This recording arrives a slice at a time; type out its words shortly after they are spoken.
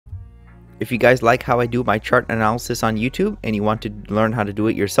If you guys like how I do my chart analysis on YouTube and you want to learn how to do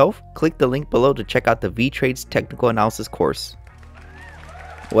it yourself, click the link below to check out the Vee Trades technical analysis course.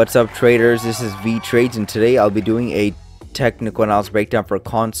 What's up traders, this is Vee Trades and today I'll be doing a technical analysis breakdown for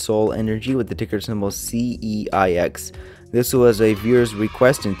Consol Energy with the ticker symbol CEIX. This was a viewer's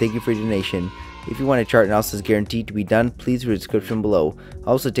request and thank you for your donation. If you want a chart analysis guaranteed to be done, please read the description below.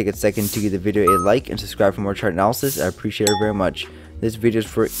 Also take a second to give the video a like and subscribe for more chart analysis. I appreciate it very much. This video is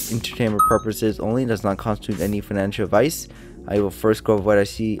for entertainment purposes only, does not constitute any financial advice. I will first go over what I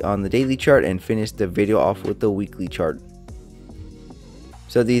see on the daily chart and finish the video off with the weekly chart.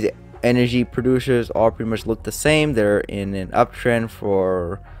 So these energy producers all pretty much look the same. They're in an uptrend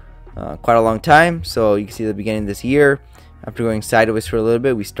for quite a long time. So you can see the beginning of this year, after going sideways for a little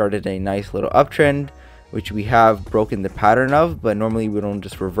bit, we started a nice little uptrend, which we have broken the pattern of, but normally we don't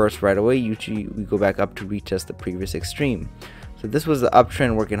just reverse right away. Usually we go back up to retest the previous extreme. So this was the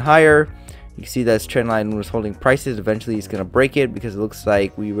uptrend working higher. You can see that trend line was holding prices. Eventually it's going to break it because it looks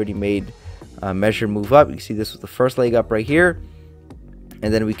like we already made a measure move up. You can see this was the first leg up right here,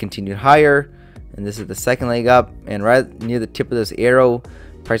 and then we continued higher, and this is the second leg up, and right near the tip of this arrow,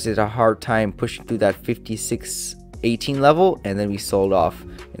 prices had a hard time pushing through that 56.18 level, and then we sold off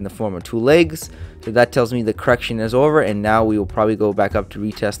in the form of two legs. So that tells me the correction is over, and now we will probably go back up to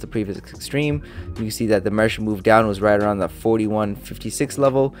retest the previous extreme. You can see that the measure move down was right around the 41.56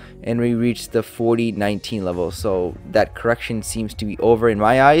 level, and we reached the 40.19 level. So that correction seems to be over in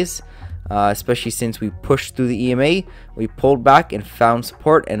my eyes, especially since we pushed through the EMA, we pulled back and found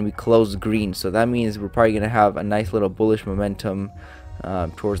support, and we closed green. So that means we're probably going to have a nice little bullish momentum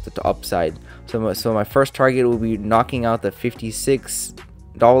towards the upside. So my first target will be knocking out the $56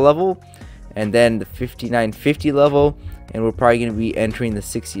 level, and then the $59.50 level, and we're probably going to be entering the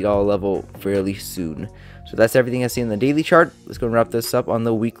 $60 level fairly soon. So that's everything I see in the daily chart. Let's go and wrap this up on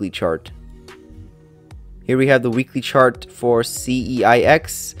the weekly chart. Here we have the weekly chart for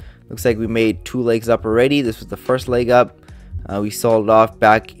CEIX. Looks like we made two legs up already. This was the first leg up. We sold off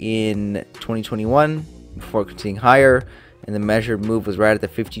back in 2021 before continuing higher, and the measured move was right at the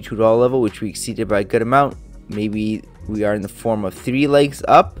 $52 level, which we exceeded by a good amount. Maybe we are in the form of three legs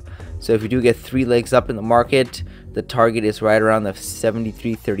up. So if we do get three legs up in the market, the target is right around the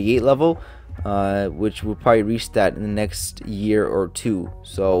 73.38 level, which will probably reach that in the next year or two.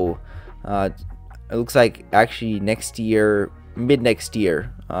 So it looks like actually next year, mid next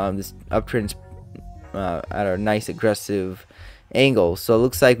year, this uptrend's at a nice aggressive angle. So it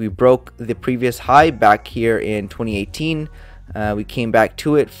looks like we broke the previous high back here in 2018. We came back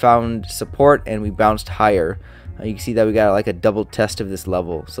to it, found support, and we bounced higher. You can see that we got like a double test of this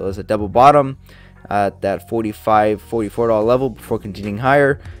level. So it's a double bottom at that $44 level before continuing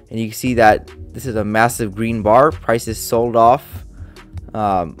higher, and you can see that this is a massive green bar. Prices sold off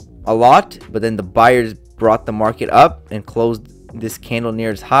a lot, but then the buyers brought the market up and closed this candle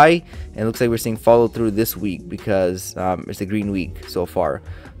near its high, and it looks like we're seeing follow through this week because it's a green week so far.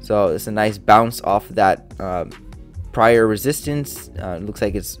 So it's a nice bounce off that prior resistance. It looks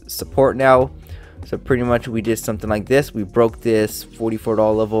like it's support now. So pretty much we did something like this. We broke this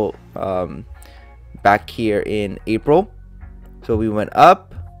 $44 level back here in April. So we went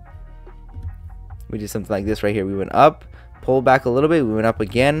up. We did something like this right here. We went up, pulled back a little bit. We went up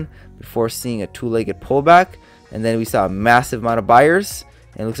again before seeing a two-legged pullback. And then we saw a massive amount of buyers.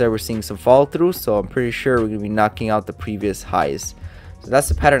 And it looks like we're seeing some follow through. So I'm pretty sure we're going to be knocking out the previous highs. So that's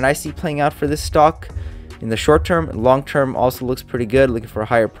the pattern I see playing out for this stock in the short term. Long term also looks pretty good. Looking for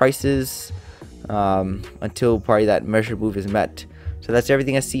higher prices until probably that measured move is met. So that's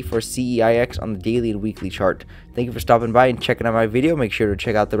everything I see for CEIX on the daily and weekly chart. Thank you for stopping by and checking out my video. Make sure to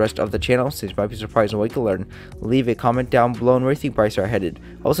check out the rest of the channel since you might be surprised on what you can learn. Leave a comment down below on where you think prices are headed.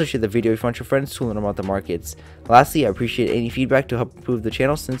 Also share the video if you want your friends to learn about the markets. Lastly, I appreciate any feedback to help improve the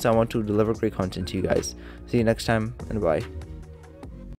channel since I want to deliver great content to you guys. See you next time, and bye.